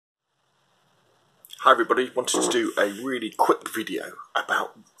Hi everybody, wanted to do a really quick video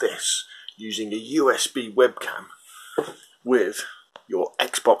about this, using a USB webcam with your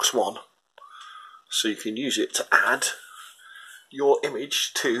Xbox One, so you can use it to add your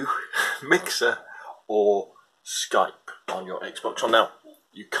image to Mixer or Skype on your Xbox One. Now,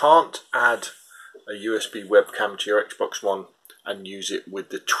 you can't add a USB webcam to your Xbox One and use it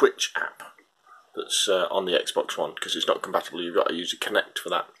with the Twitch app that's on the Xbox One, because it's not compatible. You've got to use a Kinect for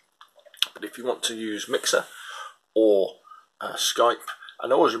that. But if you want to use Mixer or Skype,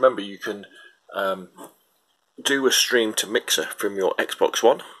 and always remember you can do a stream to Mixer from your Xbox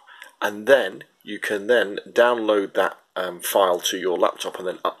One, and then you can then download that file to your laptop and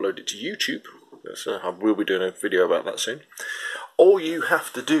then upload it to YouTube. So I will be doing a video about that soon. All you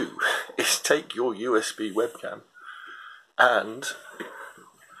have to do is take your USB webcam and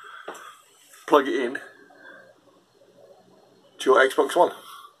plug it in to your Xbox One.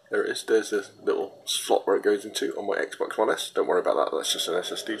 There it is, there's this little slot where it goes into on my Xbox One S. Don't worry about that, that's just an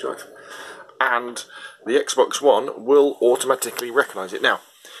SSD drive. And the Xbox One will automatically recognise it. Now,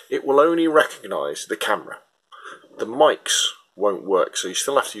 it will only recognise the camera. The mics won't work, so you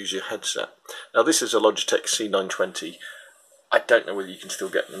still have to use your headset. Now, this is a Logitech C920. I don't know whether you can still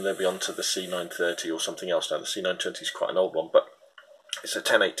get them, they'll be onto the C930 or something else now. The C920 is quite an old one, but it's a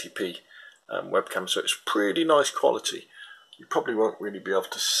 1080p webcam, so it's pretty nice quality. You probably won't really be able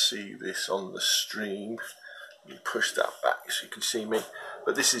to see this on the stream. You push that back so you can see me.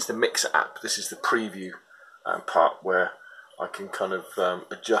 But this is the Mixer app. This is the preview part where I can kind of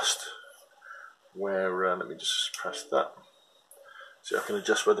adjust where, let me just press that. So I can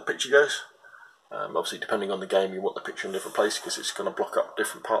adjust where the picture goes. Obviously, depending on the game, you want the picture in a different place because it's going to block up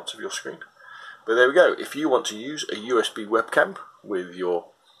different parts of your screen. But there we go. If you want to use a USB webcam with your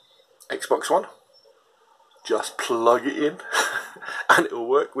Xbox One, just plug it in and it will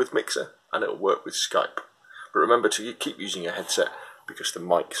work with Mixer and it will work with Skype. But remember to keep using your headset because the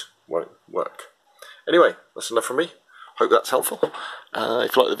mics won't work. Anyway, that's enough from me. Hope that's helpful.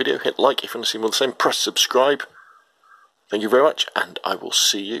 If you like the video, hit like. If you want to see more of the same, press subscribe. Thank you very much, and I will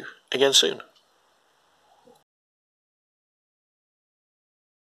see you again soon.